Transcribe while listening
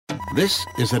This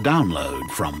is a download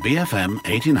from BFM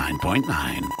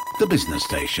 89.9, the business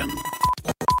station.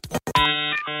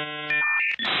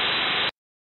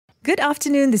 Good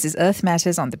afternoon, this is Earth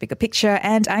Matters on The Bigger Picture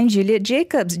and I'm Juliet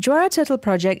Jacobs. Juara Turtle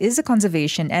Project is a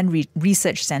conservation and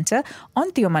research centre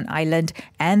on Tioman Island,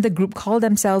 and the group call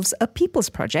themselves a people's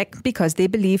project because they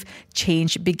believe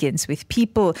change begins with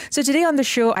people. So today on the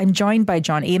show, I'm joined by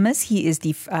John Amos. He is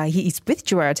with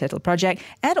Juara Turtle Project,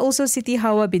 and also Siti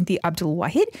Hawa binti Abdul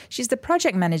Wahid. She's the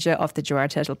project manager of the Juara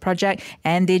Turtle Project,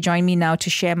 and they join me now to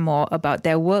share more about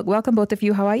their work. Welcome both of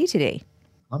you. How are you today?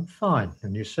 I'm fine.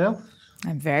 And yourself?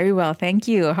 I'm very well, thank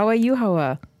you. How are you,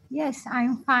 Hawa? Yes,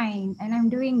 I'm fine and I'm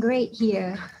doing great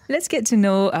here. Let's get to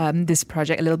know this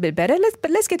project a little bit better.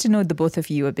 Let's get to know the both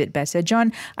of you a bit better.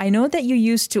 John, I know that you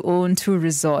used to own 2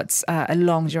 resorts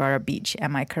along Juara Beach,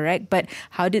 am I correct? But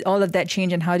how did all of that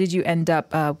change and how did you end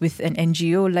up with an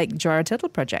NGO like Juara Turtle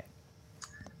Project?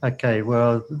 Okay,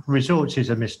 well, resorts is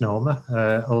a misnomer.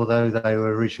 Although they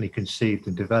were originally conceived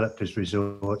and developed as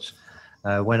resorts,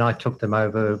 when I took them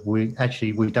over, we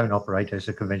don't operate as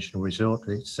a conventional resort.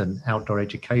 It's an outdoor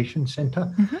education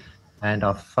centre. Mm-hmm. And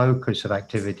our focus of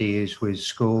activity is with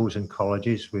schools and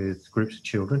colleges with groups of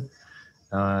children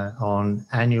on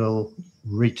annual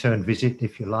return visit,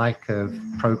 if you like, of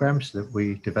programs that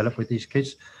we develop with these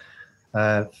kids.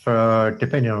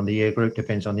 Depending on the year group,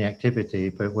 depends on the activity,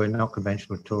 but we're not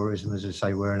conventional tourism. As I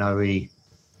say, we're an OE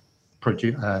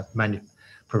provider,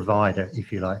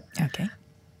 if you like. Okay.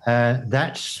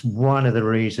 That's one of the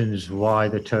reasons why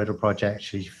the Turtle Project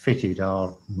actually fitted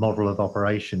our model of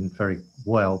operation very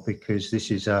well, because this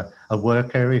is a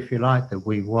work area, if you like, that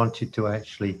we wanted to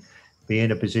actually be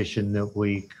in a position that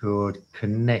we could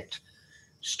connect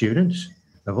students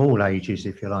of all ages,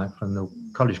 if you like, from the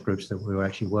college groups that we were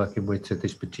actually working with to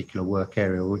this particular work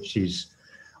area, which is,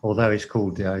 although it's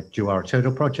called Juara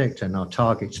Turtle Project and our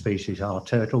target species are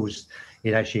turtles,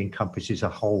 it actually encompasses a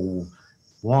whole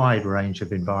wide range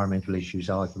of environmental issues,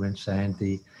 arguments, and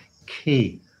the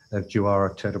key of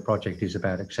Juara Turtle Project is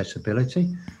about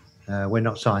accessibility. We're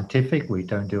not scientific, we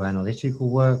don't do analytical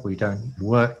work, we don't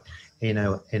work in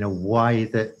a way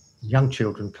that young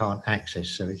children can't access.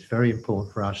 So it's very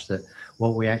important for us that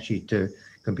what we actually do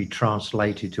can be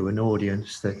translated to an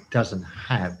audience that doesn't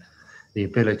have the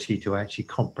ability to actually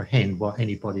comprehend what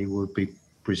anybody would be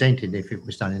presenting if it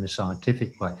was done in a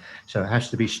scientific way. So it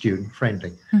has to be student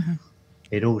friendly. Mm-hmm.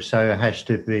 It also has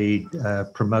to be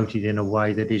promoted in a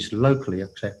way that is locally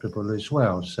acceptable as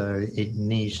well. So it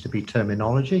needs to be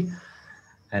terminology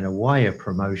and a way of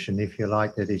promotion, if you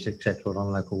like, that is acceptable on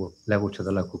a local level to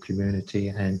the local community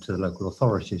and to the local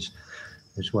authorities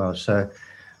as well. So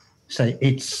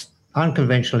it's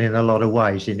unconventional in a lot of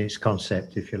ways in its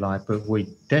concept, if you like, but we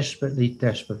desperately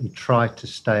try to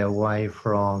stay away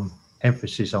from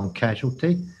emphasis on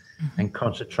casualty and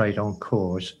concentrate on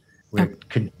cause. We're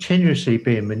continuously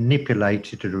being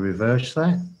manipulated to reverse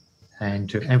that and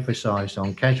to emphasize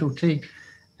on casualty,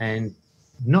 and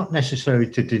not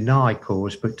necessarily to deny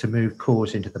cause, but to move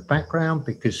cause into the background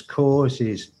because cause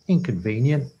is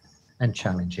inconvenient and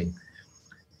challenging.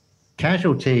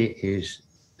 Casualty is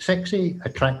sexy,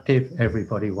 attractive,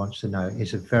 everybody wants to know.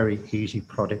 It's a very easy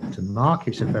product to market.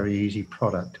 It's a very easy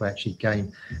product to actually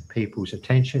gain people's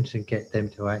attention and get them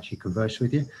to actually converse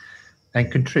with you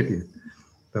and contribute.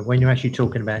 But when you're actually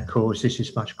talking about cause, this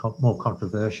is much more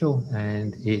controversial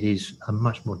and it is a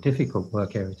much more difficult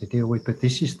work area to deal with. But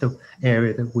this is the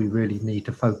area that we really need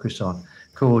to focus on.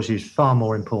 Cause is far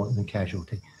more important than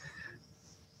casualty.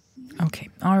 Okay,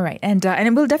 all right. And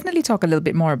we'll definitely talk a little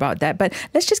bit more about that. But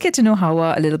let's just get to know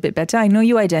Hawa a little bit better. I know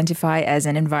you identify as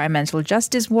an environmental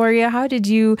justice warrior. How did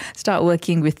you start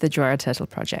working with the Juara Turtle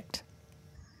Project?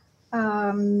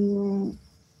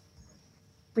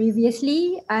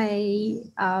 Previously, I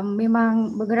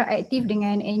memang bergerak aktif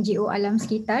dengan NGO alam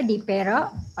sekitar di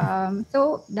Perak.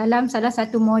 So, dalam salah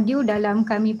satu modul dalam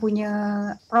kami punya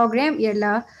program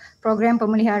ialah program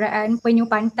pemeliharaan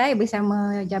penyu pantai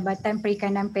bersama Jabatan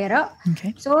Perikanan Perak.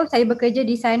 Okay. So, saya bekerja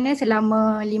di sana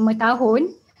selama 5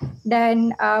 tahun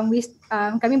dan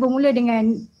kami bermula dengan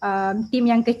tim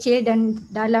yang kecil dan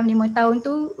dalam 5 tahun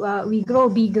tu we grow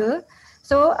bigger.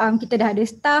 So kita dah ada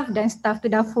staff dan staff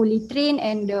tu dah fully trained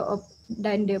and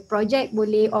the project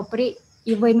boleh operate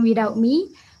even without me.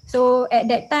 So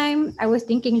at that time I was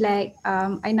thinking like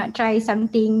I nak try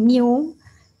something new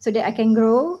so that I can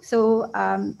grow. So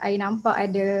I nampak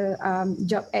ada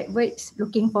job adverts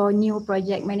looking for new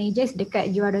project managers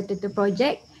dekat Juara Turtle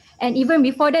Project, and even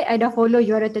before that I dah follow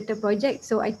Juara Turtle Project,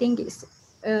 so I think it's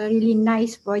a really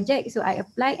nice project, so I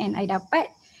applied and I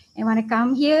dapat. And when I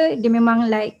come here, dia memang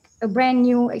like a brand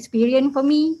new experience for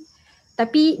me.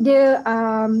 Tapi dia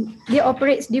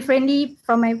operates differently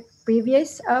from my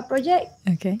previous project.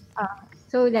 Okay.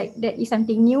 So like that is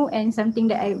something new and something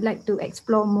that I would like to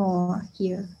explore more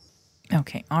here.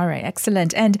 Okay, all right,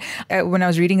 excellent. And when I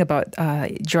was reading about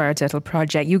Joy Turtle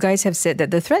Project, you guys have said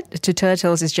that the threat to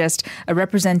turtles is just a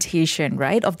representation,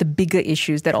 right, of the bigger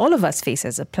issues that all of us face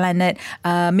as a planet.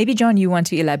 Maybe, John, you want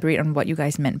to elaborate on what you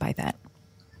guys meant by that?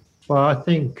 Well, I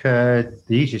think the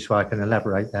easiest way I can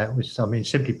elaborate that was,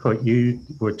 simply put, you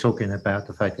were talking about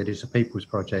the fact that it's a people's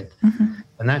project. Mm-hmm.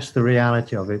 And that's the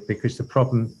reality of it, because the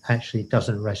problem actually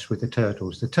doesn't rest with the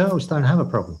turtles. The turtles don't have a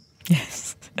problem.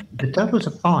 Yes. The turtles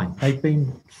are fine. They've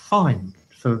been fine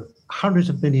for hundreds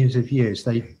of millions of years.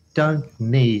 They don't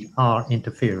need our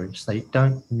interference. They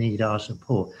don't need our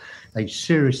support. They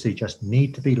seriously just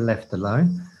need to be left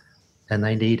alone, and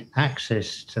they need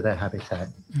access to their habitat.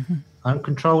 Mm-hmm.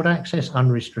 Uncontrolled access,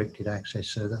 unrestricted access,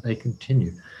 so that they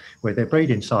continue with their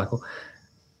breeding cycle.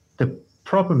 The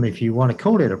problem, if you want to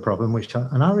call it a problem,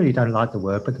 and I really don't like the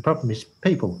word, but the problem is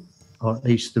people. Or at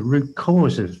least the root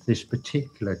cause of this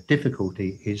particular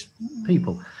difficulty is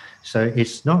people. So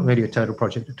it's not really a turtle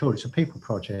project at all, it's a people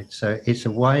project. So it's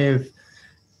a way of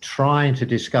trying to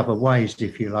discover ways,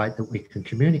 if you like, that we can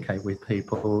communicate with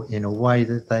people in a way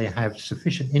that they have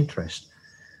sufficient interest.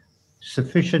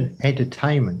 Sufficient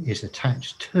entertainment is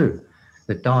attached to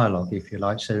the dialogue, if you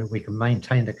like, so that we can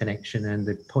maintain the connection and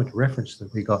the point of reference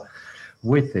that we got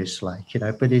with this lake,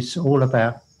 but it's all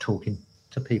about talking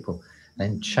to people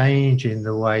and changing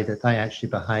the way that they actually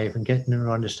behave and getting them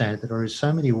to understand that there are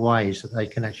so many ways that they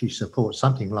can actually support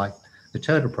something like the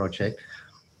Turtle Project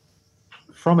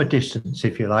from a distance,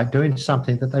 if you like, doing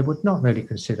something that they would not really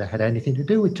consider had anything to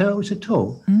do with turtles at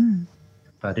all. Mm.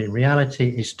 But in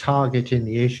reality, it's targeting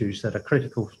the issues that are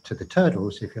critical to the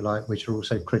turtles, if you like, which are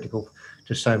also critical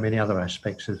to so many other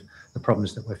aspects of the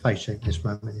problems that we're facing at this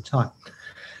moment in time.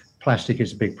 Plastic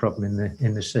is a big problem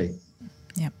in the sea.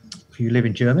 Yep. If you live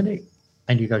in Germany,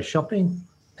 and you go shopping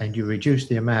and you reduce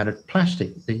the amount of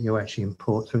plastic that you actually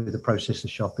import through the process of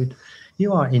shopping,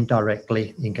 you are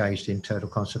indirectly engaged in turtle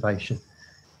conservation.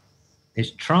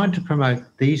 It's trying to promote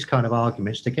these kind of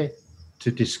arguments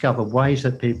to discover ways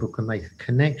that people can make a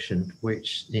connection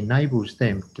which enables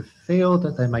them to feel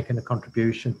that they're making a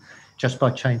contribution just by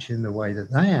changing the way that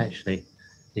they actually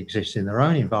exist in their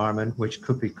own environment, which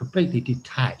could be completely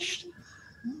detached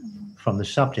from the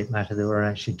subject matter that we're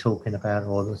actually talking about,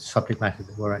 or the subject matter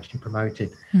that we're actually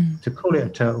promoting. To call it a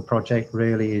turtle project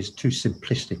really is too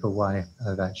simplistic a way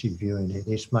of actually viewing it.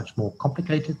 It's much more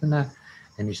complicated than that,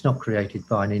 and it's not created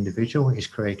by an individual, it's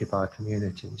created by a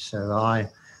community. So I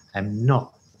am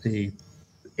not the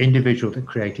individual that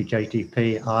created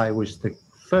JTP. I was the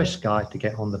first guy to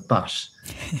get on the bus.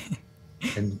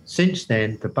 And since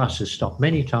then, the bus has stopped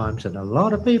many times, and a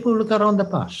lot of people have got on the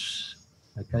bus.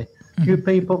 Okay, few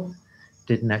people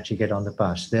didn't actually get on the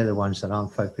bus. They're the ones that I'm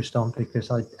focused on, because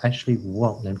I actually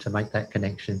want them to make that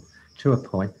connection to a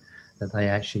point that they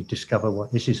actually discover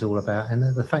what this is all about, and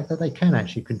the fact that they can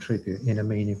actually contribute in a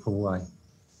meaningful way.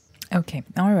 Okay,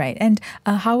 all right. And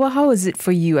how is it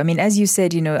for you? I mean, as you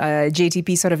said,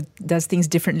 JTP sort of does things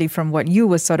differently from what you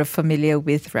were sort of familiar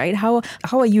with, right? How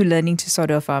are you learning to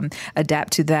sort of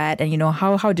adapt to that? And,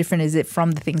 how different is it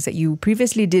from the things that you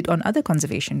previously did on other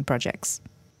conservation projects?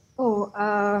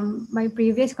 My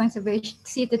previous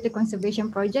sea turtle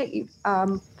conservation project,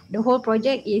 the whole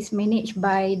project is managed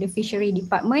by the fishery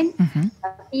department. Mm-hmm.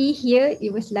 Tapi here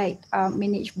it was like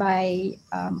managed by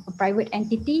a private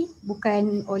entity,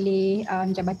 bukan oleh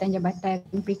jabatan-jabatan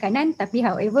perikanan. Tapi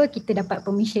however kita dapat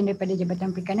permission daripada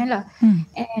jabatan perikanan lah.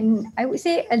 And I would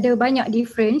say ada banyak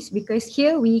difference, because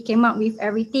here we came up with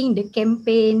everything, the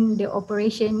campaign, the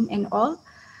operation and all.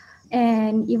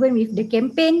 And even with the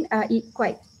campaign, it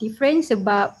quite different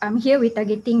sebab here we're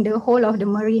targeting the whole of the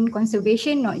marine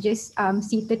conservation, not just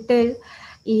sea turtle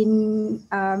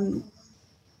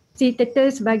sea turtle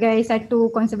sebagai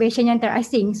satu conservation yang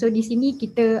terasing. So di sini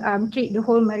kita treat the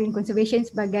whole marine conservation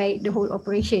sebagai the whole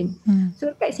operation.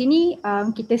 So kat sini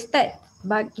kita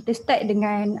start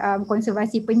dengan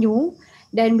konservasi penyu.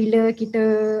 Dan bila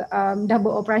kita dah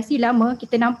beroperasi lama,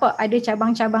 kita nampak ada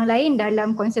cabang-cabang lain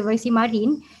dalam konservasi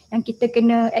marin yang kita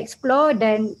kena explore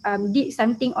dan did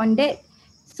something on that,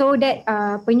 so that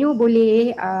penyu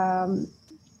boleh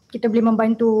kita boleh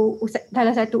membantu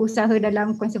salah satu usaha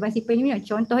dalam konservasi penyu.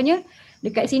 Contohnya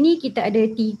dekat sini kita ada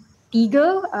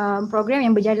tiga program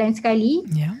yang berjalan sekali.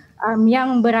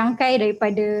 Yang berangkai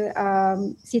daripada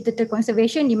sea turtle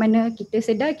conservation, di mana kita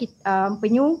sedar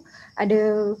penyu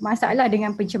ada masalah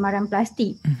dengan pencemaran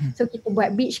plastik. So kita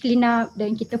buat beach clean up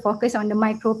dan kita fokus on the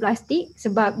microplastic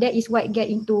sebab that is what get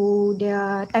into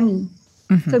their tummy.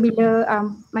 So bila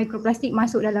microplastic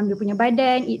masuk dalam dia punya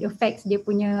badan, it affects dia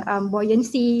punya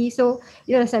buoyancy. So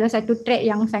itu salah satu threat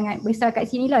yang sangat besar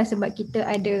kat sini lah, sebab kita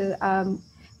ada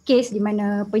kes di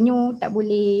mana penyu tak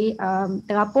boleh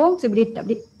terapung. So bila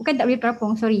bukan tak boleh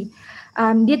terapung,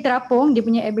 dia terapung, dia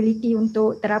punya ability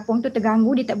untuk terapung tu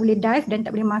terganggu, dia tak boleh dive dan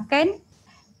tak boleh makan,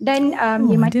 dan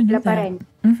dia mati kelaparan.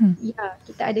 Ya,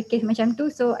 kita ada kes macam tu.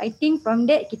 So I think from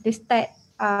that kita start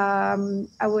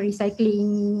our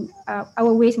recycling, our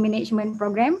waste management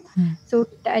program. So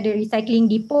kita ada recycling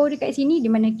depot dekat sini, di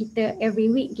mana kita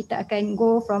every week kita akan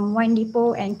go from one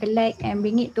depot and collect and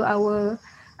bring it to our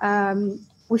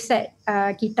pusat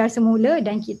kita semula,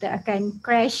 dan kita akan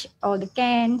crash all the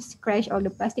cans, crash all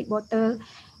the plastic bottle,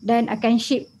 dan akan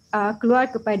ship keluar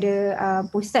kepada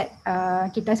pusat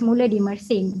kita semula di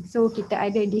Mersing. So kita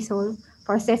ada this whole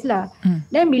process lah.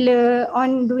 Dan bila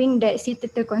on doing that sea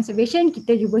turtle conservation,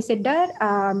 kita juga sedar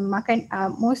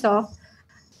most of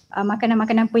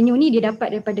makanan-makanan penyu ni dia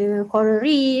dapat daripada coral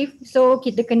reef. So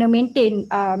kita kena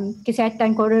maintain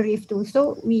kesihatan coral reef tu.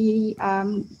 So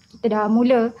kita dah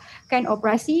mulakan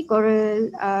operasi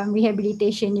coral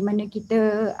rehabilitation, di mana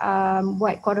kita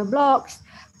buat coral blocks.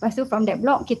 Lepas tu from that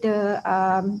block kita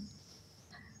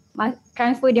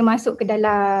transfer dia masuk ke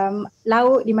dalam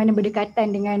laut di mana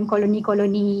berdekatan dengan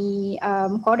koloni-koloni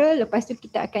coral. Lepas tu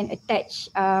kita akan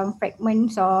attach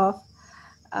fragments of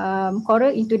coral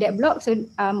into that block. So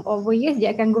over years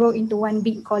dia akan grow into one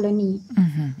big colony.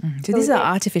 So these are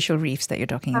artificial reefs that you're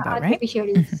talking about, right? Artificial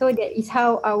reefs. So that is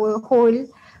how our whole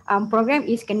program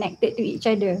is connected to each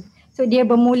other. So dia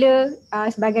bermula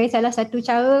sebagai salah satu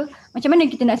cara macam mana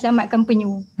kita nak selamatkan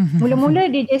penyu. Mula-mula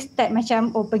dia just start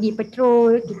macam pergi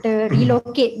patrol, kita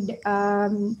relocate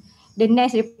the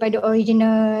nest daripada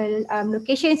original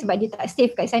location sebab dia tak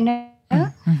safe kat sana.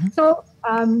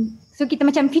 So kita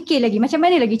macam fikir lagi macam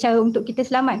mana lagi cara untuk kita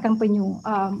selamatkan penyu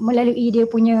melalui dia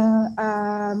punya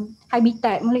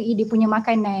habitat, melalui dia punya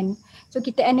makanan. So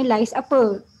kita analyse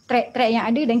apa threat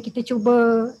yang ada dan kita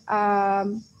cuba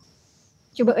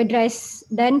address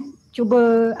dan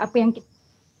cuba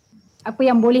apa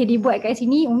yang boleh dibuat kat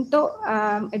sini untuk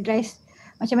address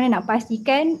macam mana nak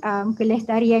pastikan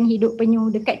kelestarian hidup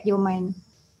penyu dekat Tioman.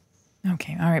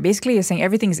 Okay, all right. Basically, you're saying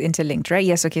everything is interlinked, right?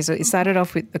 Yes, okay. So it started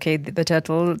off with, the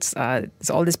turtles, there's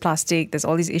all this plastic, there's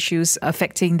all these issues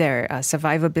affecting their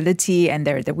survivability and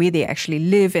the way they actually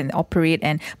live and operate.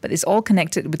 But it's all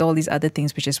connected with all these other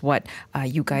things, which is what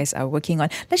you guys are working on.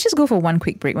 Let's just go for one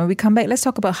quick break. When we come back, let's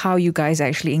talk about how you guys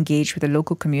actually engage with the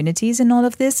local communities in all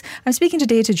of this. I'm speaking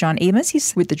today to John Amos.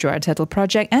 He's with the Juara Turtle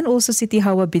Project, and also Siti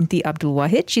Hawa binti Abdul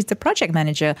Wahid. She's the project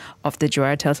manager of the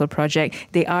Juara Turtle Project.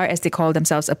 They are, as they call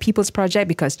themselves, a people's project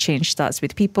because change starts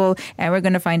with people, and we're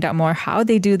going to find out more how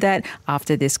they do that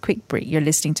after this quick break. You're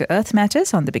listening to Earth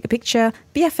Matters on The Bigger Picture,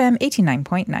 BFM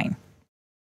 89.9.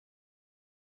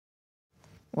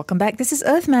 Welcome back. This is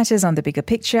Earth Matters on The Bigger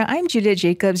Picture. I'm Juliet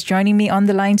Jacobs. Joining me on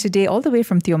the line today, all the way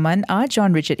from Tioman, are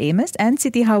John Richard Amos and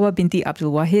Siti Hawa binti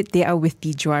Abdul Wahid. They are with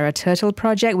the Juara Turtle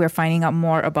Project. We're finding out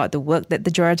more about the work that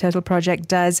the Juara Turtle Project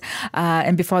does.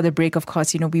 And before the break, of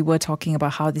course, we were talking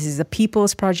about how this is a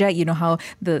people's project. How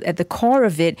at the core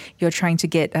of it, you're trying to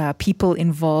get people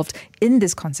involved in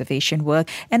this conservation work.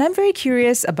 And I'm very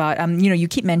curious about, you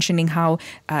keep mentioning how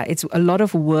it's a lot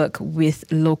of work with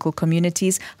local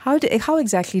communities. How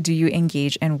exactly do you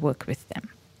engage and work with them?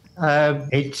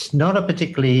 It's not a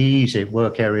particularly easy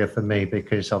work area for me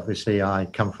because obviously I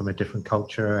come from a different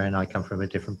culture and I come from a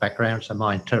different background. So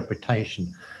my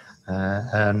interpretation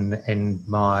and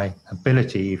my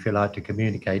ability, if you like, to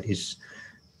communicate is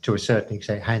to a certain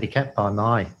extent handicapped by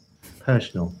my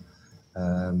personal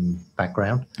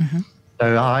background.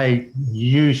 So I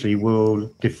usually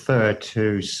will defer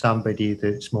to somebody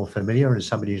that's more familiar and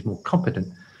somebody who's more competent,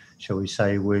 shall we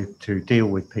say, to deal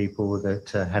with people that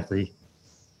have the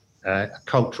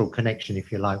cultural connection,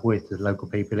 if you like, with the local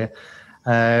people here.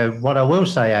 What I will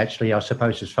say, actually, I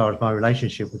suppose, as far as my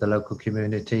relationship with the local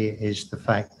community is the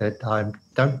fact that I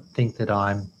don't think that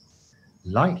I'm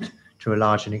liked to a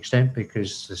large extent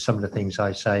because some of the things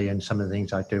I say and some of the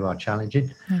things I do are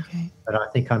challenging. Okay. But I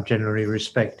think I'm generally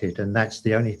respected, and that's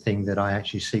the only thing that I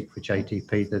actually seek for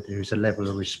JTP, that there's a level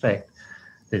of respect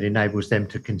that enables them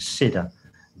to consider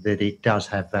that it does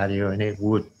have value and it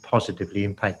would positively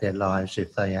impact their lives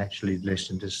if they actually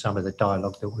listened to some of the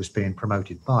dialogue that was being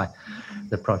promoted by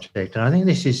the project. And I think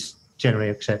this is generally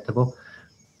acceptable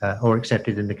or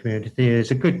accepted in the community. There's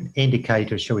a good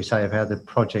indicator, shall we say, of how the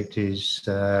project is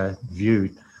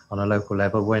viewed on a local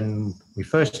level. When we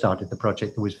first started the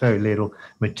project, there was very little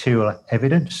material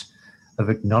evidence of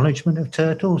acknowledgement of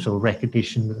turtles or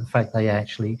recognition of the fact they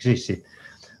actually existed.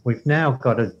 We've now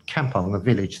got a kampong, a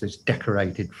village that's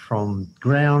decorated from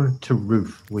ground to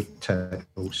roof with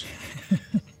turtles.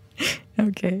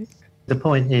 Okay. The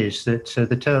point is that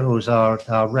the turtles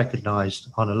are recognised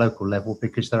on a local level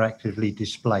because they're actively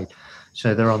displayed.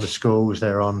 So they're on the schools,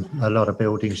 they're on a lot of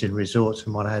buildings in resorts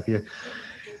and what have you.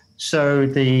 So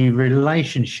the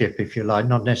relationship, if you like,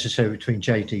 not necessarily between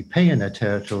JTP and the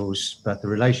turtles, but the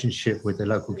relationship with the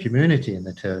local community and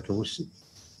the turtles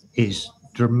is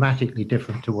dramatically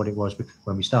different to what it was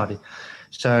when we started.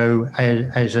 So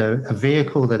as a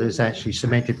vehicle that has actually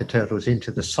cemented the turtles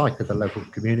into the psyche of the local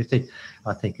community,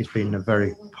 I think it's been a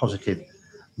very positive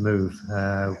move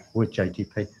with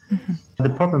JTP. Mm-hmm. The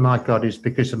problem I've got is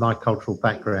because of my cultural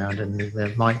background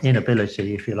and my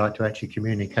inability, if you like, to actually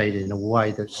communicate in a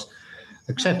way that's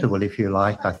acceptable, if you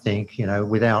like, I think,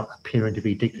 without appearing to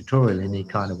be dictatorial in any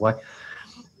kind of way,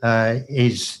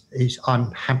 is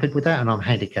I'm hampered with that and I'm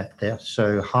handicapped there.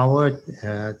 So Howard,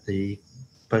 the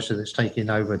person that's taking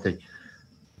over the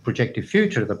projected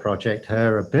future of the project,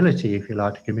 her ability, if you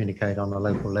like, to communicate on a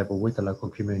local level with the local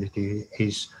community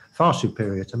is far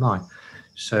superior to mine.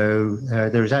 So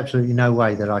there is absolutely no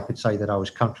way that I could say that I was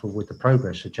comfortable with the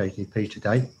progress of JTP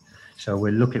today. So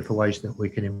we're looking for ways that we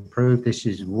can improve. This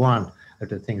is one of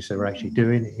the things that we're actually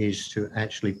doing, is to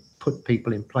actually put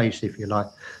people in place, if you like,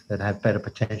 that have better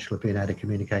potential of being able to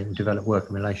communicate and develop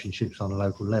working relationships on a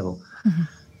local level. Mm-hmm.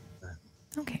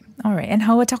 Okay. All right. And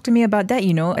Howard, talk to me about that,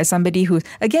 as somebody who,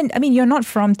 again, I mean, you're not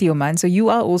from Tioman, so you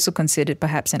are also considered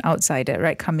perhaps an outsider,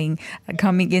 right? Coming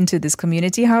into this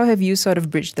community. How have you sort of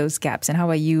bridged those gaps and how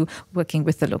are you working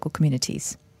with the local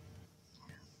communities?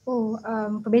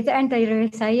 Perbezaan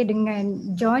antara saya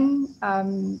dengan John,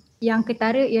 yang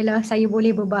ketara ialah saya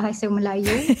boleh berbahasa Melayu.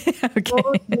 Okay.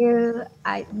 So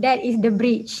that is the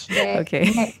bridge that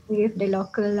connects with the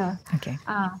local lah. Okay.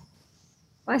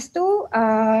 Lepas tu,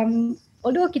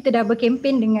 although kita dah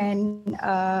berkempen dengan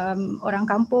orang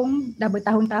kampung dah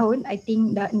bertahun-tahun, I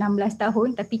think dah 16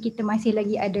 tahun, tapi kita masih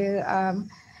lagi ada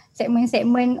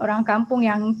segmen-segmen orang kampung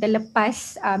yang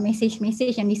terlepas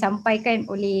mesej-mesej yang disampaikan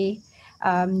oleh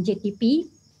JTP.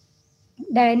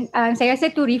 Dan saya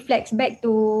rasa tu reflects back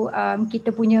to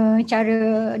kita punya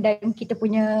cara dan kita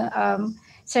punya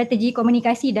strategi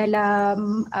komunikasi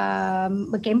dalam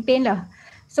berkempen lah.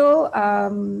 So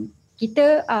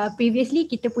kita previously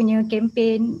kita punya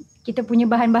kempen, kita punya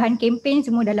bahan-bahan kempen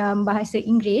semua dalam bahasa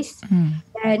Inggeris.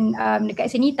 Dan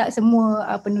dekat sini tak semua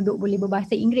penduduk boleh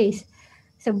berbahasa Inggeris.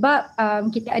 Sebab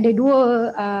kita ada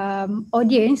dua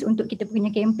audience untuk kita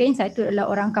punya kempen. Satu adalah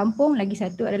orang kampung, lagi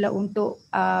satu adalah untuk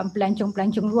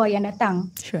pelancong-pelancong luar yang datang.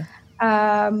 Sure.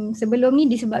 Sebelum ni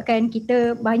disebabkan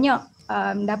kita banyak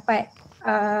dapat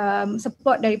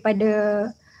support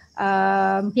daripada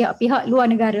pihak-pihak luar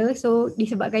negara. So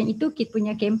disebabkan itu kita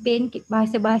punya kempen,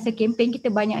 bahasa-bahasa kempen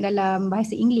kita banyak dalam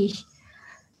bahasa English.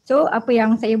 So apa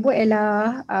yang saya buat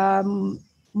ialah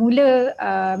mula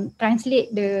translate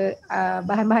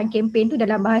bahan-bahan kempen tu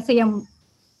dalam bahasa yang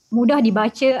mudah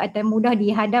dibaca atau mudah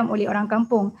dihadam oleh orang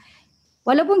kampung.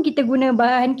 Walaupun kita guna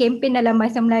bahan kempen dalam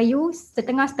bahasa Melayu,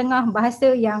 setengah-setengah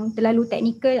bahasa yang terlalu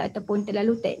teknikal ataupun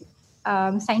terlalu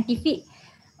saintifik,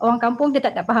 orang kampung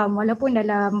tetap tak faham walaupun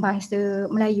dalam bahasa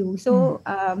Melayu. So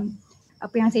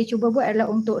apa yang saya cuba buat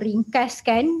adalah untuk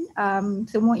ringkaskan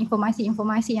semua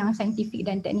informasi-informasi yang saintifik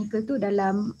dan teknikal tu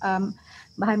dalam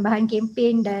bahan-bahan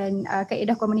kempen dan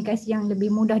kaedah komunikasi yang lebih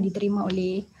mudah diterima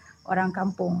oleh orang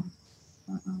kampung.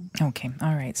 Okay,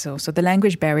 all right. So the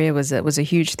language barrier was a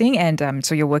huge thing, and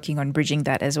so you're working on bridging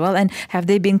that as well. And have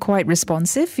they been quite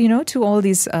responsive, to all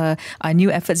these new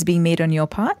efforts being made on your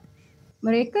part?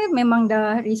 Mereka memang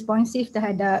dah responsif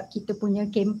terhadap kita punya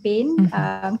kempen,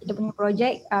 kita punya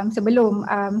projek sebelum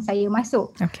saya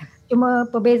masuk. Okay. Cuma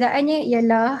perbezaannya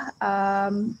ialah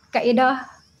kaedah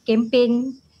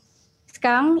kempen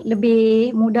sekarang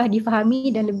lebih mudah difahami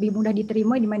dan lebih mudah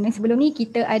diterima, di mana sebelum ni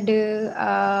kita ada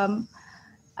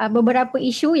beberapa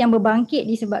isu yang berbangkit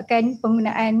disebabkan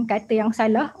penggunaan kata yang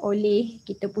salah oleh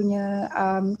kita punya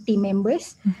team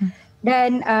members.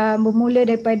 Dan bermula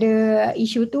daripada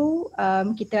isu tu,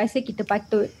 kita rasa kita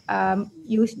patut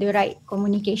use the right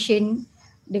communication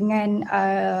dengan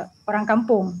orang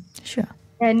kampung. Sure.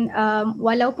 Dan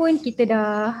walaupun kita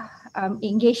dah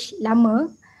engage lama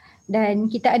dan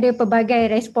kita ada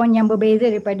pelbagai respon yang berbeza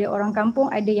daripada orang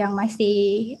kampung, ada yang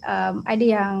masih ada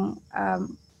yang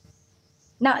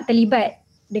nak terlibat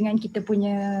dengan kita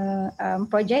punya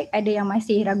projek, ada yang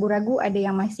masih ragu-ragu, ada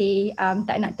yang masih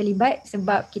tak nak terlibat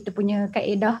sebab kita punya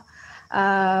kaedah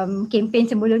kempen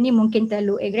sebelum ni mungkin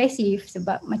terlalu agresif.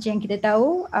 Sebab macam yang kita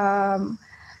tahu,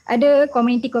 ada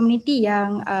komuniti-komuniti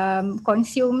yang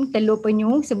consume telur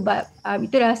penyu sebab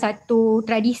itu adalah satu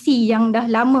tradisi yang dah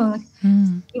lama,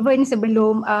 even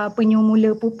sebelum penyu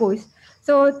mula pupus.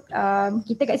 So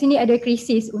kita kat sini ada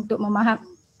krisis untuk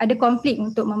ada konflik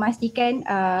untuk memastikan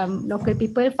local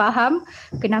people faham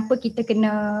kenapa kita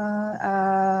kena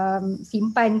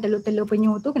simpan telur-telur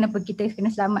penyu tu, kenapa kita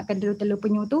kena selamatkan telur-telur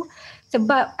penyu tu,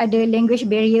 sebab ada language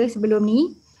barrier sebelum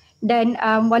ni. Dan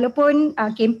walaupun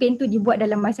kempen tu dibuat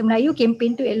dalam bahasa Melayu,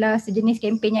 kempen tu ialah sejenis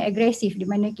kempen yang agresif di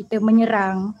mana kita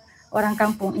menyerang orang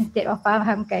kampung instead of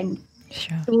fahamkan.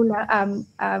 Sure. Itulah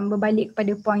berbalik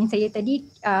kepada point saya tadi,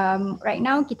 right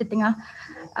now kita tengah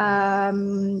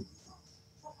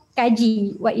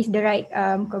kaji what is the right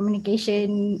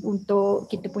communication untuk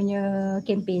kita punya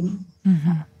campaign.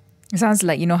 It sounds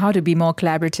like, how to be more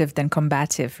collaborative than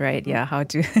combative, right? Yeah, how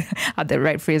the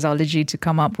right phraseology to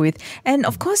come up with. And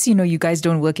of course, you guys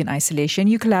don't work in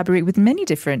isolation. You collaborate with many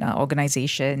different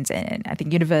organizations and I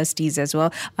think universities as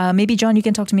well. Maybe, John, you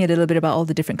can talk to me a little bit about all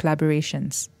the different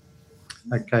collaborations.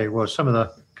 Okay, well, some of the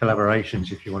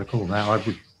collaborations, if you want to call them that, I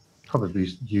would probably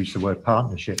use the word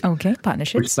partnership. Okay,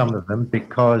 partnerships. With some of them,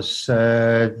 because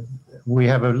we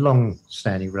have a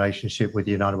long-standing relationship with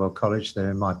the United World College.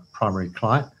 They're my primary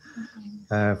client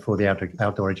for the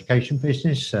outdoor education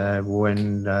business.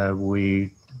 When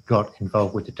we got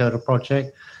involved with the Turtle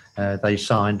Project, they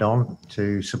signed on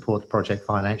to support the project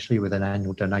financially with an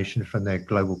annual donation from their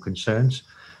Global Concerns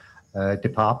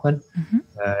department.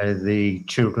 The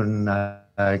children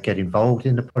get involved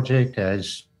in the project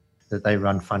as that they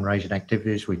run fundraising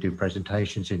activities. We do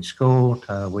presentations in school.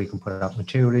 We can put up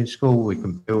material in school. We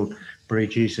can build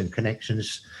bridges and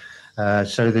connections.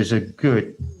 So there's a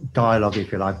good dialogue,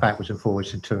 if you like, backwards and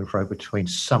forwards and to and fro between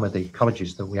some of the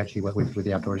colleges that we actually work with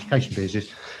the outdoor education business.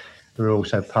 We're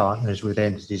also partners with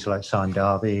entities like Sign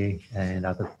Derby and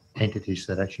other entities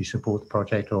that actually support the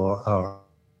project or are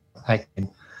acting,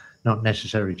 not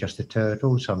necessarily just the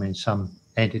turtles. I mean, some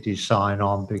entities sign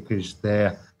on because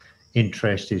their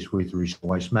interest is with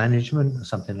waste management or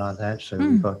something like that. So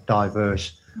we've got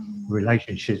diverse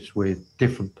relationships with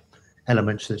different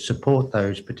elements that support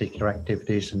those particular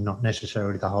activities and not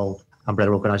necessarily the whole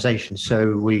umbrella organisation.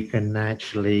 So we can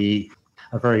actually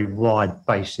a very wide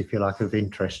base, if you like, of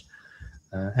interest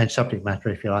and subject matter,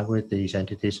 if you like, with these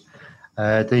entities.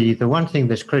 The one thing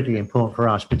that's critically important for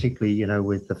us, particularly,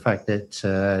 with the fact that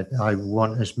I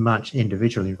want as much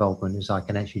individual involvement as I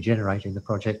can actually generate in the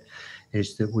project,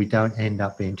 is that we don't end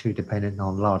up being too dependent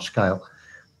on large-scale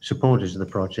supporters of the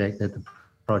project, that the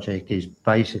project is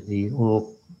basically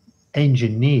all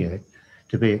engineered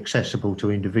to be accessible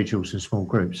to individuals and small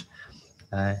groups.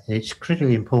 It's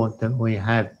critically important that we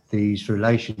have these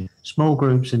relations. Small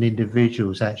groups and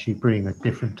individuals actually bring a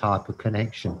different type of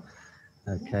connection.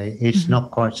 Okay, it's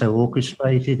not quite so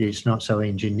orchestrated, it's not so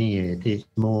engineered, it's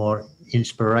more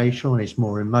inspirational, it's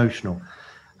more emotional.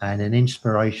 And an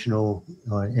inspirational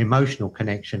or emotional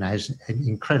connection has an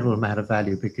incredible amount of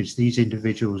value because these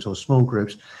individuals or small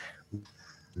groups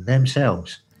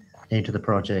themselves into the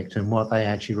project and what they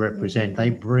actually represent, they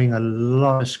bring a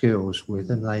lot of skills with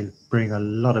them, they bring a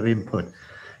lot of input.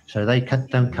 So they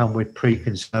don't come with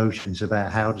preconceived notions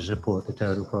about how to support the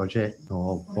Turtle Project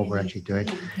or what we're actually doing.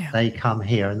 Yeah. They come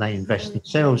here and they invest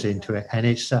themselves into it. And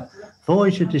it's a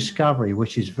voyage of discovery,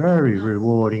 which is very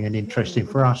rewarding and interesting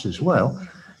for us as well,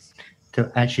 to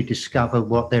actually discover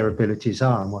what their abilities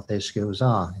are and what their skills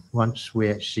are. Once we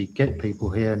actually get people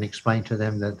here and explain to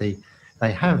them that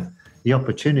they have the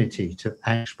opportunity to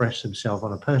express themselves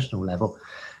on a personal level,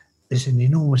 there's an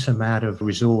enormous amount of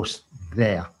resource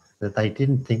there that they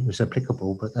didn't think was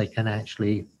applicable, but they can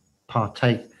actually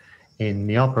partake in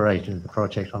the operating of the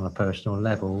project on a personal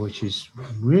level, which is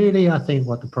really, I think,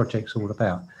 what the project's all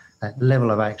about. That level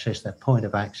of access, that point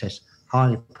of access,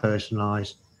 highly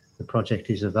personalised. The project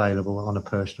is available on a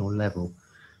personal level,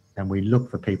 and we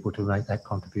look for people to make that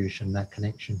contribution, that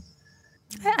connection.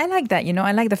 I like that.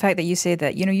 I like the fact that you say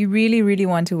that, you really, really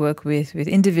want to work with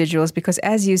individuals because,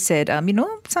 as you said,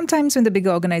 sometimes when the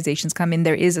bigger organizations come in,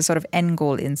 there is a sort of end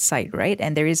goal in sight, right?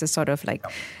 And there is a sort of like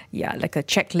a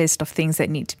checklist of things that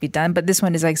need to be done. But this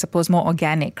one is, I suppose, more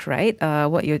organic, right?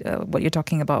 What you're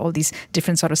talking about, all these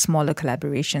different sort of smaller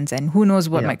collaborations, and who knows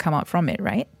what might come out from it,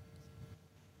 right?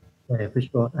 Yeah, for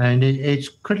sure. And it's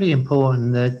critically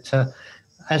important that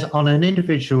as on an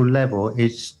individual level,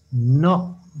 it's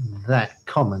not that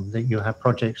common that you have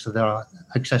projects that are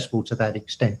accessible to that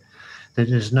extent, that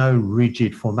there's no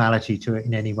rigid formality to it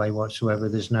in any way whatsoever,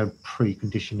 there's no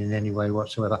precondition in any way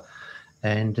whatsoever.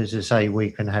 And as I say,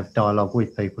 we can have dialogue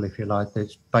with people, if you like,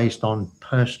 that's based on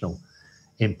personal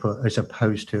input as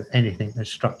opposed to anything that's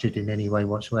structured in any way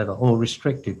whatsoever or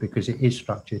restricted because it is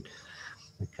structured.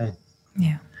 Okay.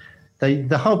 Yeah.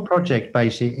 The whole project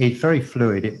basically is very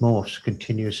fluid. It morphs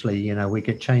continuously. You know, we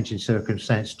get change in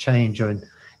circumstance, change on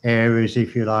areas,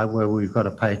 if you like, where we've got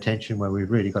to pay attention, where we've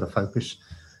really got to focus.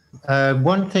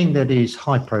 One thing that is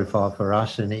high profile for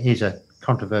us, and it is a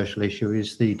controversial issue,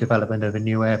 is the development of a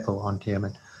new airport on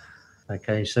Tioman.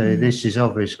 Okay, so this is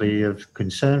obviously of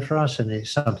concern for us, and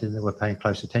it's something that we're paying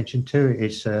close attention to.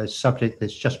 It's a subject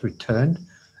that's just returned,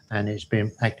 and it's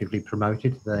been actively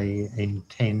promoted. They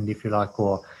intend, if you like,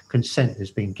 or consent has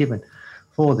been given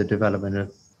for the development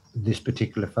of this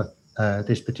particular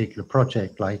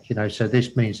project. Like, you know, so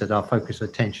this means that our focus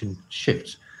attention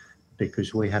shifts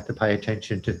because we have to pay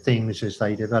attention to things as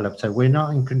they develop. So we're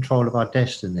not in control of our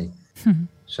destiny.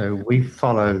 So we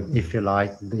follow, if you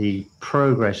like, the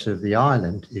progress of the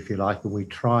island, if you like, and we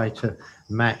try to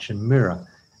match and mirror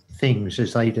things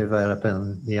as they develop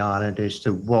on the island as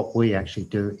to what we actually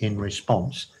do in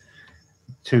response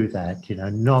to that. You know,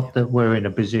 not that we're in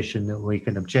a position that we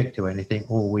can object to anything.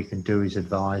 All we can do is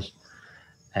advise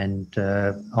and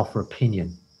offer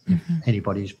opinion if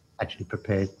anybody's actually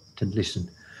prepared to listen.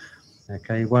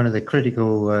 Okay, one of the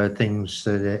critical things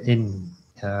that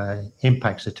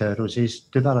impacts the turtles is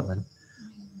development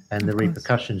and the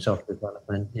repercussions of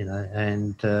development, you know,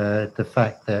 and the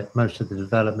fact that most of the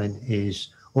development is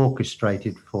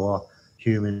orchestrated for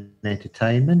human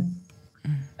entertainment,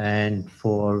 and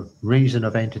for reason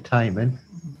of entertainment,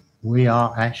 we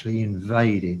are actually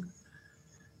invading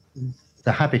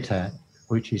the habitat,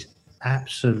 which is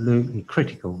absolutely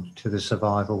critical to the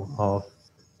survival of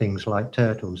things like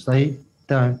turtles. They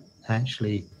don't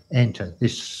actually enter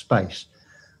this space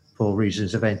for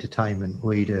reasons of entertainment.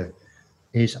 We do.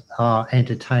 Is our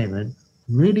entertainment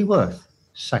really worth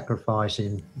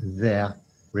sacrificing their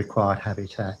required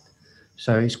habitat?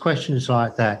 So it's questions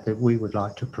like that that we would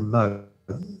like to promote,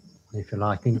 if you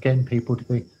like, and getting people to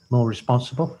be more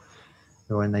responsible.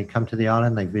 When they come to the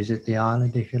island, they visit the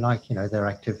island, if you like, you know, their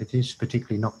activities,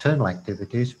 particularly nocturnal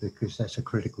activities, because that's a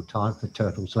critical time for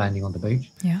turtles landing on the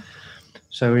beach. Yeah.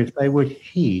 So if they would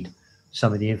heed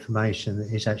some of the information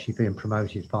that is actually being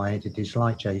promoted by entities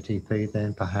like JTP,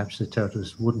 then perhaps the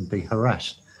turtles wouldn't be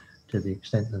harassed to the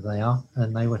extent that they are,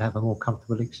 and they would have a more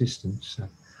comfortable existence. So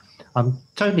I'm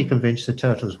totally convinced the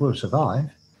turtles will survive,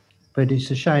 but it's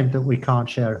a shame that we can't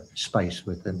share space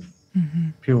with them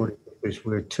purely because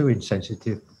we're too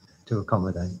insensitive to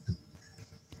accommodate them.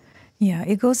 Yeah,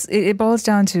 it boils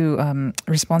down to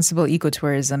responsible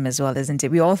ecotourism as well, isn't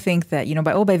it? We all think that, you know,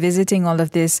 by visiting all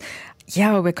of this,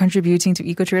 yeah, we're contributing to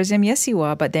ecotourism. Yes, you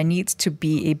are, but there needs to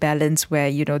be a balance where,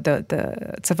 you know, the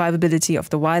survivability of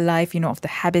the wildlife, you know, of the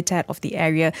habitat of the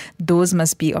area, those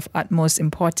must be of utmost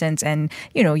importance. And,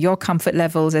 you know, your comfort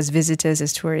levels as visitors,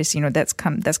 as tourists, you know, that's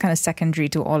kind of secondary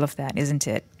to all of that, isn't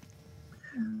it?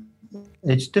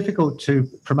 It's difficult to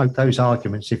promote those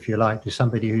arguments, if you like, to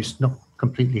somebody who's not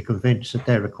completely convinced that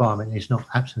their requirement is not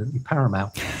absolutely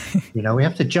paramount. You know, we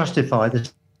have to justify the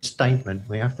statement.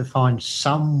 We have to find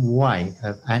some way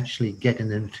of actually getting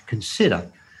them to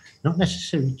consider, not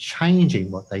necessarily changing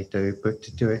what they do, but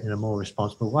to do it in a more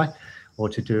responsible way, or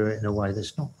to do it in a way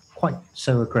that's not quite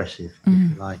so aggressive, if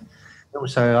you like.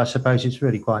 Also, I suppose it's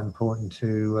really quite important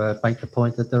to make the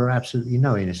point that there are absolutely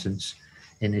no innocents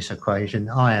in this equation.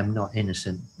 I am not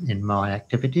innocent in my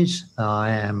activities.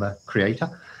 I am a creator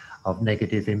of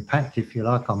negative impact, if you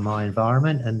like, on my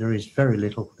environment, and there is very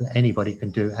little that anybody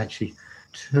can do actually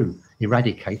to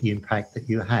eradicate the impact that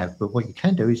you have. But what you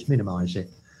can do is minimize it.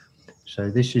 So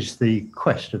this is the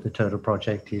quest of the Turtle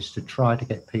Project, is to try to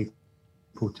get people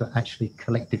to actually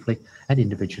collectively and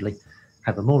individually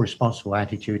have a more responsible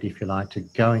attitude, if you like, to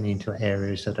going into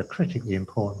areas that are critically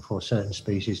important for certain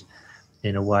species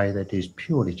in a way that is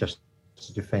purely just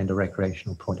to defend a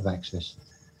recreational point of access.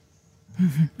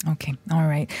 Okay, all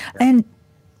right. And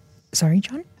sorry,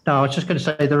 John? No, I was just going to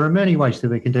say there are many ways that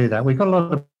we can do that. We've got a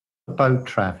lot of boat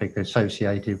traffic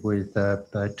associated with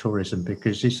tourism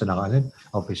because it's an island,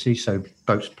 obviously, so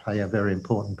boats play a very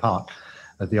important part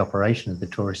of the operation of the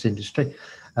tourist industry.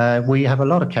 We have a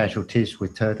lot of casualties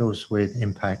with turtles with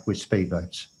impact with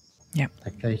speedboats. Yeah.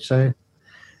 Okay, so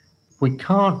we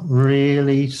can't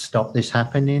really stop this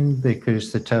happening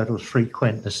because the turtles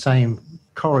frequent the same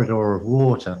corridor of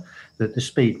water that the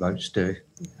speedboats do.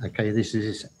 Okay, this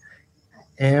is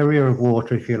area of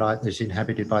water, if you like, that's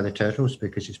inhabited by the turtles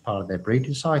because it's part of their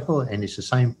breeding cycle, and it's the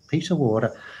same piece of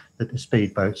water that the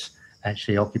speedboats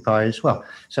actually occupy as well.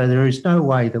 So there is no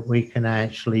way that we can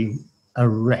actually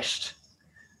arrest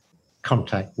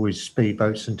contact with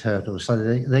speedboats and turtles. So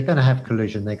they're going to have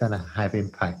collision, they're going to have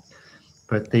impact.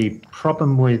 But the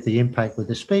problem with the impact with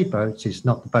the speedboats is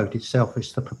not the boat itself,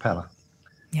 it's the propeller.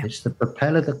 Yeah. It's the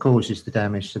propeller that causes the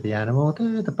damage to the animal.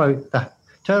 The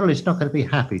turtle is not going to be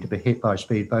happy to be hit by a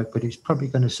speedboat, but it's probably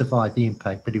going to survive the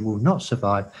impact, but it will not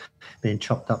survive being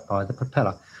chopped up by the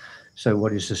propeller. So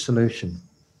what is the solution?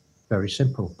 Very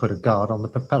simple. Put a guard on the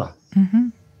propeller. Mm-hmm.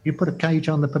 You put a cage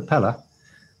on the propeller,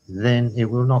 then it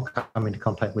will not come into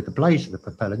contact with the blades of the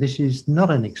propeller. This is not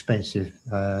an expensive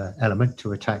element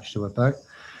to attach to a boat.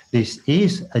 This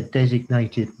is a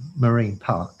designated marine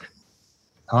park.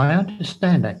 I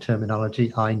understand that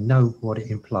terminology. I know what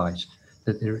it implies,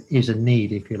 that there is a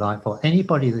need, if you like, for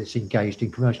anybody that's engaged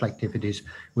in commercial activities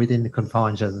within the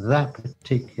confines of that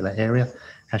particular area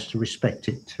has to respect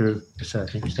it to a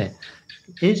certain extent.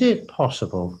 Is it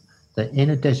possible that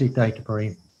in a designated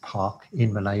marine park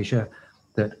in Malaysia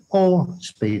that all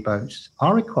speedboats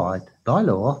are required by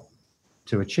law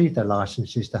to achieve their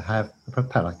licenses to have a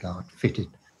propeller guard fitted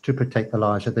to protect the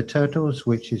lives of the turtles,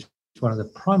 which is one of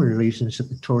the primary reasons that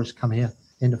the tourists come here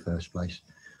in the first place?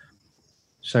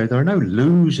 So there are no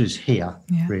losers here,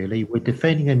 really. We're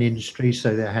defending an industry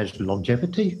so that it has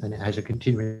longevity and it has a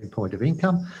continuing point of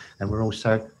income. And we're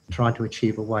also trying to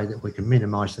achieve a way that we can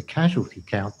minimise the casualty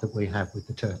count that we have with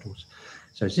the turtles.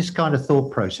 So it's this kind of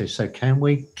thought process. So can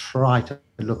we try to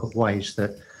look at ways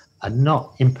that are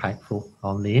not impactful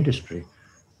on the industry,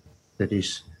 that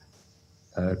is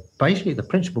basically the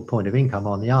principal point of income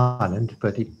on the island,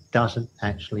 but it doesn't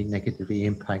actually negatively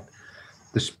impact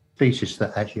the species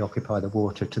that actually occupy the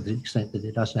water to the extent that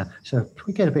it does now. So can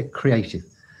we get a bit creative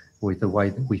with the way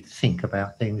that we think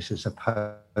about things as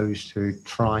opposed to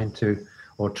trying to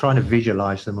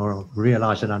visualize them or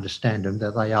realize and understand them,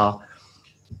 that they are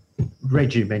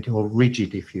regimented or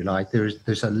rigid, if you like.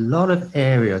 There's a lot of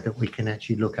area that we can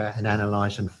actually look at and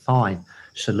analyze and find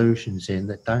solutions in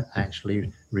that don't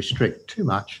actually restrict too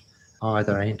much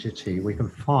either entity. We can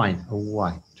find a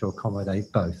way to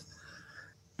accommodate both.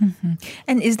 Mm-hmm.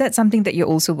 And is that something that you're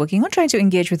also working on, trying to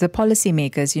engage with the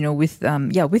policymakers,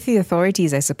 with the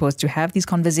authorities, I suppose, to have these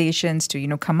conversations,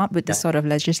 to, come up with this sort of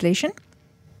legislation?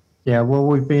 Yeah, well,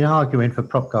 we've been arguing for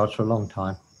prop guards for a long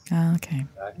time. Oh, okay.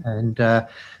 And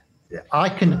I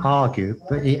can argue,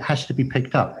 but it has to be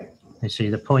picked up. You see,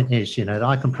 the point is, that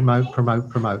I can promote.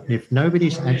 If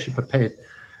nobody's actually prepared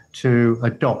to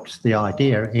adopt the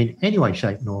idea in any way,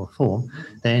 shape, nor form,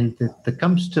 then there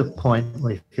comes to a point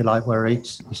where, if you like, where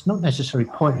it's not necessarily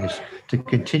pointless to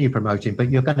continue promoting, but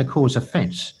you're going to cause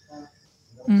offence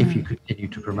if you continue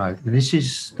to promote. And this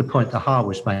is the point that Ha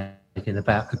was making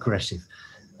about aggressive,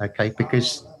 okay?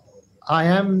 Because I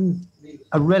am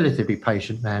a relatively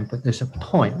patient man, but there's a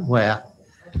point where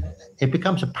it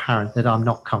becomes apparent that I'm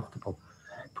not comfortable,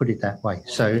 put it that way.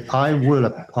 So I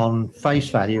will, on face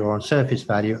value or on surface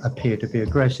value, appear to be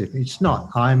aggressive. It's not.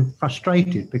 I'm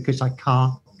frustrated because I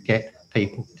can't get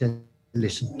people to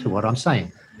listen to what I'm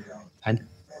saying. And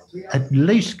at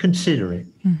least consider it,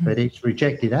 but it's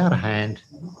rejected out of hand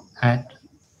at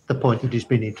the point that it's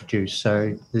been introduced.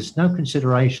 So there's no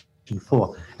consideration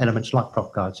for elements like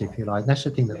prop guards, if you like. That's the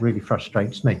thing that really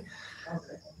frustrates me.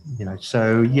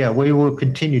 So we will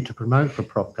continue to promote for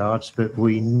prop guards, but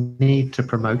we need to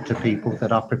promote to people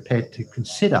that are prepared to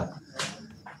consider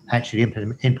actually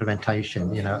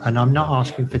implementation, and I'm not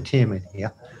asking for Tierman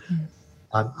here.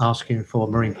 I'm asking for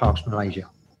Marine Parks Malaysia.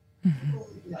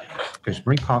 Because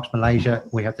Marine Parks Malaysia,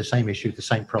 we have the same issue, the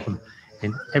same problem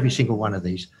in every single one of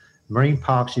these. Marine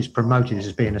Parks is promoted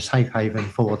as being a safe haven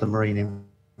for the marine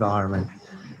environment.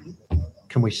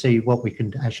 Can we see what we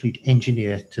can actually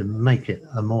engineer to make it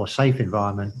a more safe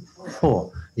environment for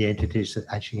the entities that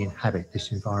actually inhabit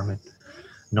this environment,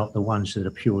 not the ones that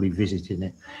are purely visiting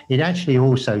it? It actually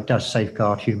also does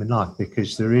safeguard human life,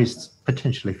 because there is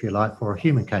potential, if you like, for a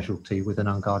human casualty with an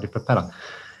unguarded propeller.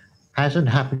 Hasn't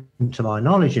happened to my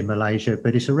knowledge in Malaysia,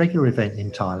 but it's a regular event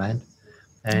in Thailand,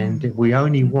 and we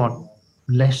only want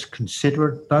less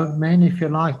considerate boatmen, if you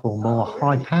like, or more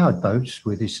high-powered boats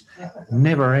with this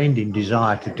never-ending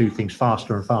desire to do things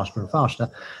faster and faster and faster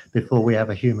before we have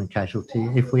a human casualty.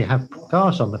 If we have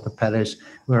guards on the propellers,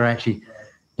 we're actually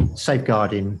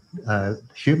safeguarding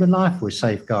human life. We're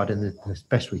safeguarding as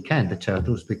best we can the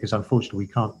turtles, because unfortunately we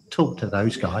can't talk to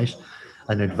those guys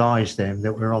and advise them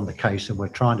that we're on the case and we're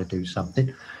trying to do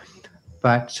something.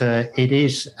 But it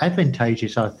is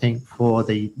advantageous, I think, for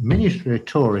the Ministry of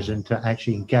Tourism to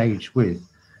actually engage with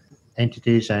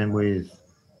entities and with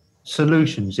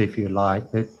solutions, if you like,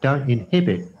 that don't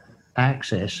inhibit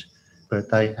access,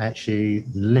 but they actually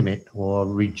limit or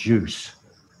reduce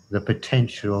the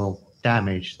potential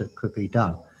damage that could be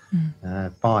done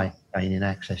by gaining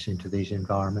access into these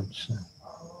environments.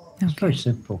 It's very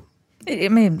simple.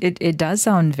 It does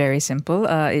sound very simple.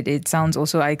 It sounds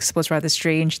also, I suppose, rather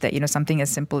strange that, something as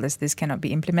simple as this cannot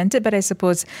be implemented. But I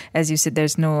suppose, as you said,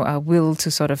 there's no will to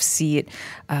sort of see it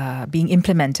being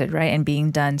implemented, right, and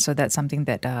being done. So that's something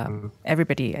that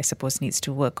everybody, I suppose, needs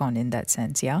to work on in that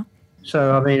sense, yeah?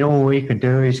 So, all we can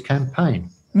do is campaign.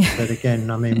 But again,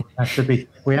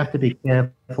 we have to be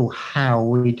careful how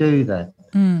we do that.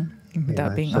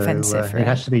 Without being offensive, right? It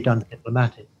has to be done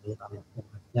diplomatically.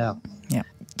 Yeah.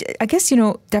 I guess,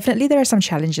 definitely there are some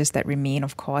challenges that remain,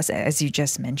 of course, as you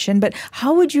just mentioned. But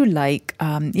how would you like,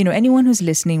 anyone who's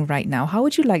listening right now, how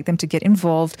would you like them to get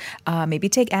involved, maybe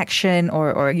take action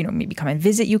or maybe come and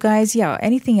visit you guys? Yeah,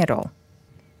 anything at all.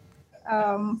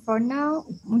 For now,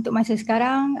 untuk masa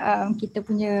sekarang, kita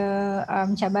punya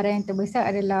cabaran yang terbesar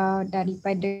adalah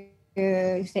daripada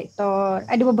sektor,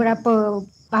 ada beberapa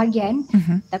bahagian,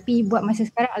 tapi buat masa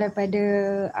sekarang adalah pada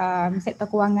sektor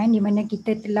kewangan, di mana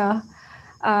kita telah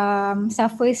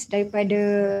suffers daripada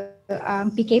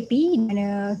PKP, di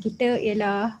mana kita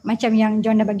ialah macam yang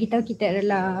John dah bagi tahu, kita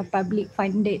adalah public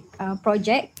funded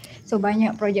project. So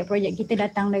banyak projek-projek kita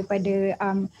datang daripada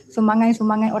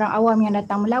sumbangan-sumbangan orang awam yang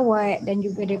datang melawat, dan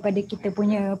juga daripada kita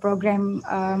punya program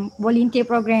volunteer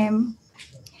program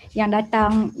yang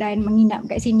datang dan menginap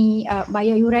kat sini,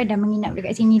 bayar yuran dan menginap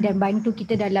dekat sini dan bantu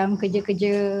kita dalam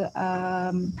kerja-kerja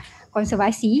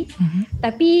konservasi.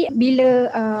 Tapi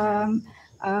bila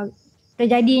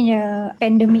terjadinya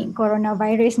pandemik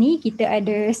coronavirus ni, kita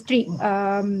ada strict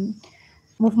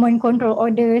movement control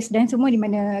orders dan semua, di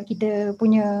mana kita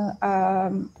punya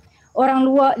orang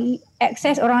luar,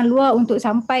 akses orang luar untuk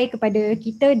sampai kepada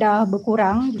kita dah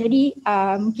berkurang. Jadi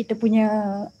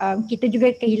kita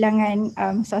juga kehilangan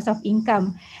source of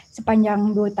income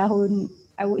sepanjang 2 tahun,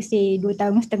 I would say 2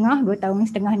 tahun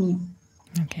setengah ni.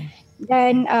 Okay.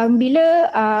 Dan bila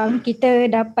kita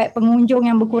dapat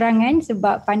pengunjung yang berkurangan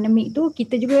sebab pandemik tu,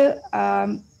 kita juga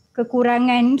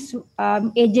kekurangan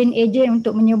ejen-ejen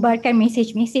untuk menyebarkan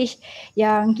mesej-mesej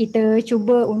yang kita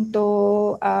cuba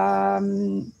untuk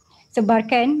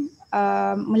sebarkan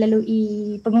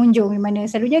melalui pengunjung, di mana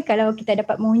selalunya kalau kita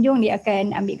dapat pengunjung, dia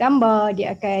akan ambil gambar,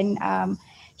 dia akan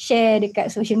share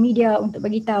dekat social media untuk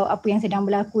bagi tahu apa yang sedang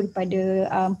berlaku daripada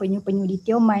penyu-penyu di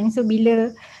Tioman. So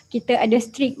bila kita ada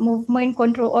strict movement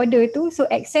control order tu, so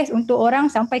akses untuk orang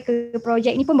sampai ke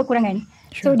projek ni pun berkurangan.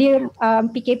 So dia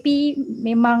PKP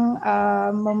memang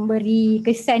memberi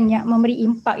kesan yang, memberi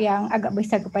impak yang agak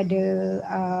besar kepada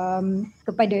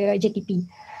JTP.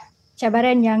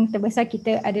 Cabaran yang terbesar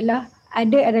kita adalah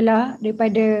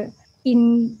daripada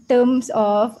in terms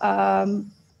of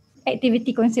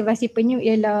aktiviti konservasi penyu,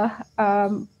 ialah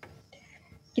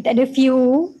kita ada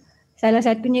few. Salah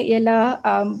satunya ialah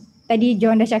tadi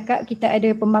John dah cakap, kita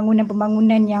ada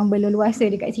pembangunan yang berleluasa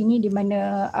dekat sini, di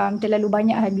mana terlalu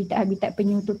banyak habitat-habitat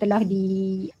penyu tu telah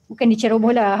bukan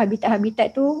diceroboh lah,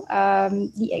 habitat-habitat tu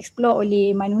dieksplor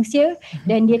oleh manusia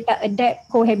dan dia tak adapt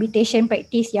cohabitation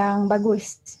practice yang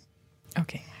bagus.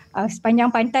 Okay.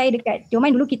 Sepanjang pantai dekat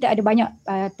Tioman, dulu kita ada banyak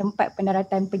tempat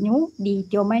pendaratan penyu. Di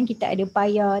Tioman kita ada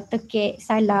paya, tekek,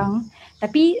 salang.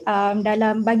 Tapi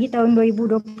bagi tahun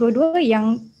 2022,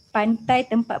 yang pantai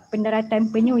tempat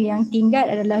pendaratan penyu yang tinggal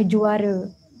adalah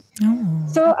Juara.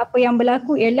 So apa yang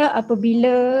berlaku ialah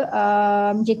apabila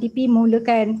JTP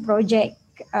mulakan projek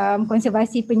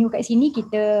konservasi penyu kat sini,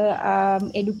 kita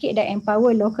educate dan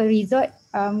empower local resort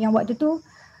yang waktu tu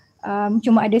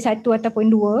cuma ada 1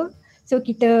 ataupun 2. So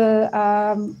kita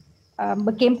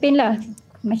berkempen lah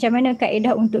macam mana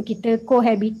kaedah untuk kita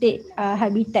cohabitate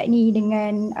habitat ni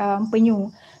dengan penyu.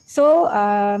 So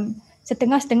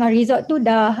setengah-setengah resort tu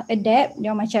dah adapt,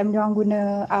 dia macam diorang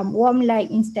guna warm light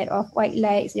instead of white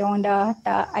lights. Diorang dah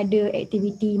tak ada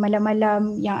aktiviti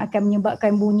malam-malam yang akan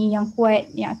menyebabkan bunyi yang kuat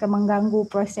yang akan mengganggu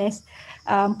proses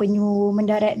penyu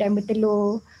mendarat dan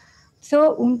bertelur.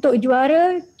 So untuk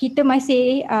Juara, kita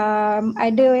masih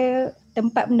ada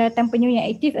tempat pendaratan penyu yang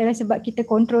aktif adalah sebab kita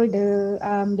control the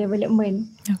development.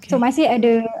 Okay. So masih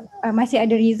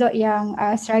ada resort yang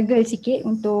struggle sikit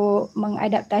untuk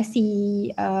mengadaptasi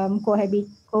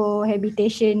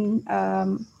cohabitation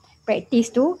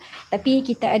practice tu, tapi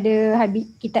kita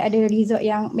ada resort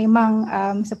yang memang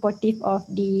supportive of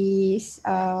this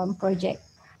project.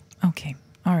 Okay.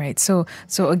 All right. So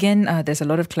again, there's a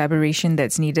lot of collaboration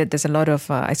that's needed. There's a lot of,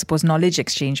 I suppose, knowledge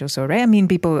exchange also, right? I mean,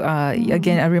 people,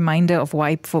 again, a reminder of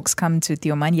why folks come to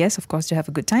Tioman. Yes, of course, to have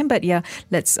a good time. But yeah,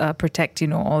 let's protect,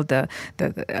 all the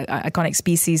iconic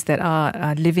species that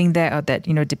are living there or that,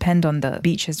 depend on the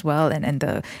beach as well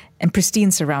and pristine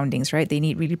surroundings, right? They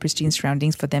need really pristine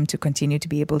surroundings for them to continue to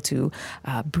be able to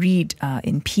breed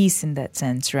in peace in that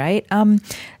sense, right?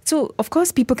 So, of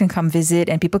course, people can come visit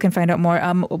and people can find out more.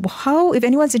 How, if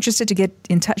anyone's interested to get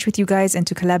in touch with you guys and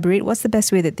to collaborate, what's the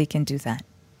best way that they can do that?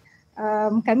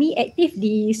 Kami aktif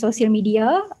di social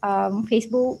media,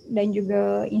 Facebook dan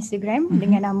juga Instagram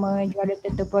dengan nama Juara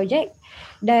Turtle Project.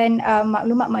 Dan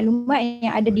maklumat-maklumat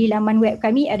yang ada di laman web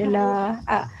kami adalah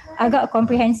agak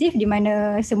komprehensif di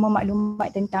mana semua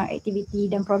maklumat tentang aktiviti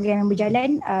dan program yang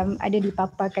berjalan ada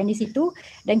dipaparkan di situ.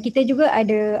 Dan kita juga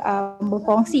ada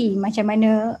berkongsi macam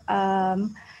mana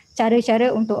cara-cara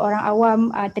untuk orang awam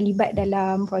terlibat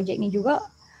dalam projek ni juga.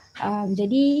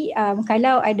 Jadi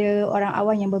kalau ada orang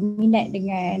awam yang berminat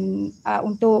dengan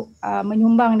untuk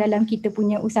menyumbang dalam kita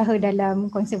punya usaha dalam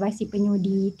konservasi penyu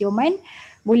di Tioman,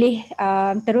 boleh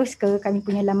terus ke kami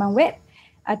punya laman web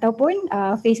ataupun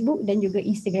Facebook dan juga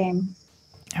Instagram.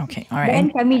 Okay, alright. Dan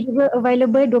kami juga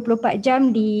available 24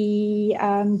 jam di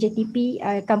JTP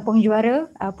Kampung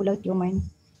Juara Pulau Tioman.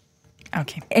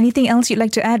 Okay. Anything else you'd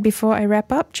like to add before I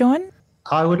wrap up, John?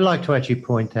 I would like to actually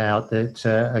point out that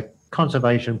a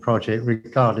conservation project,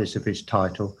 regardless of its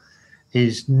title,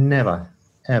 is never,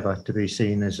 ever to be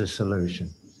seen as a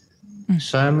solution.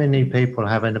 So many people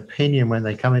have an opinion when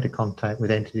they come into contact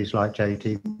with entities like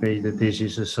JTP that this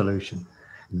is a solution.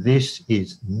 This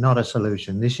is not a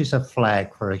solution. This is a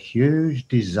flag for a huge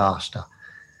disaster.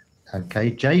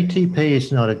 Okay, JTP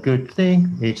is not a good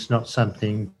thing. It's not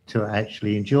something to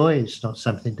actually enjoy. It's not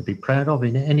something to be proud of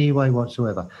in any way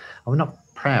whatsoever. I'm not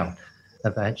proud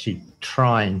of actually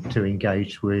trying to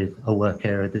engage with a work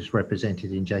area that's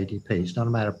represented in JTP. It's not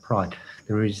a matter of pride.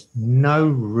 There is no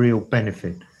real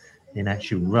benefit in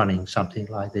actually running something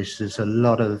like this. There's a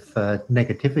lot of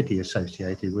negativity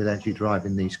associated with actually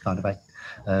driving these kind of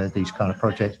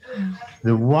projects.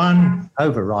 The one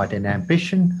overriding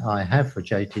ambition I have for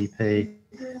JTP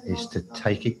is to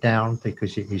take it down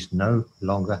because it is no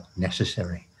longer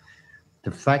necessary.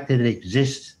 The fact that it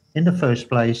exists in the first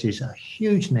place is a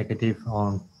huge negative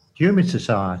on human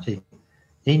society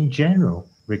in general,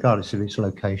 regardless of its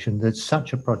location, that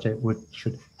such a project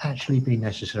should actually be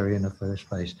necessary in the first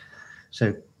place.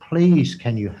 So please,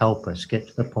 can you help us get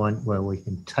to the point where we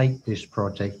can take this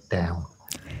project down?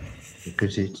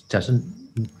 Because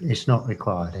it's not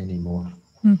required anymore.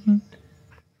 Mm-hmm.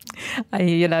 I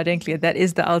hear you loud and clear. That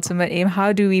is the ultimate aim.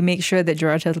 How do we make sure that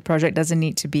Juara Turtle Project doesn't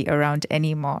need to be around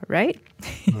anymore, right?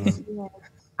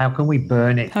 How can we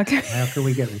burn it? How can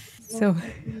we get it?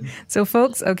 So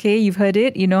folks, okay, you've heard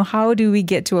it. How do we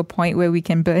get to a point where we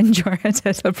can burn Juara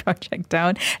Turtle Project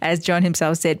down, as John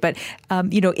himself said? But,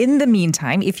 in the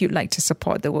meantime, if you'd like to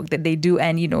support the work that they do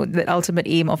and, the ultimate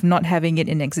aim of not having it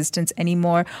in existence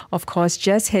anymore, of course,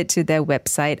 just head to their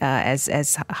website,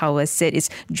 as Howard said, it's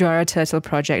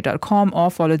juaraturtleproject.com,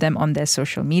 or follow them on their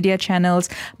social media channels.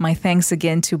 My thanks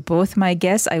again to both my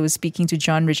guests. I was speaking to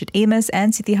John Richard Amos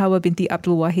and Siti Hawa binti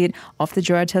Abdul Wahid of the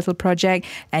Juara Turtle Project.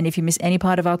 And if you miss any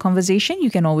part of our conversation,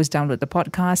 you can always download the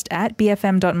podcast at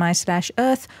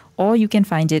bfm.my/earth, or you can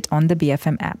find it on the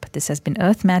BFM app. This has been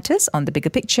Earth Matters on The Bigger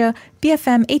Picture,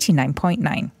 BFM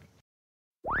 89.9.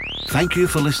 Thank you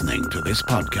for listening to this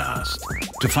podcast.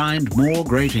 To find more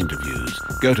great interviews,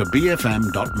 go to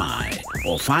bfm.my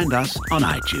or find us on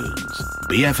iTunes.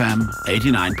 BFM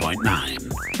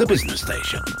 89.9, the business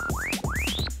station.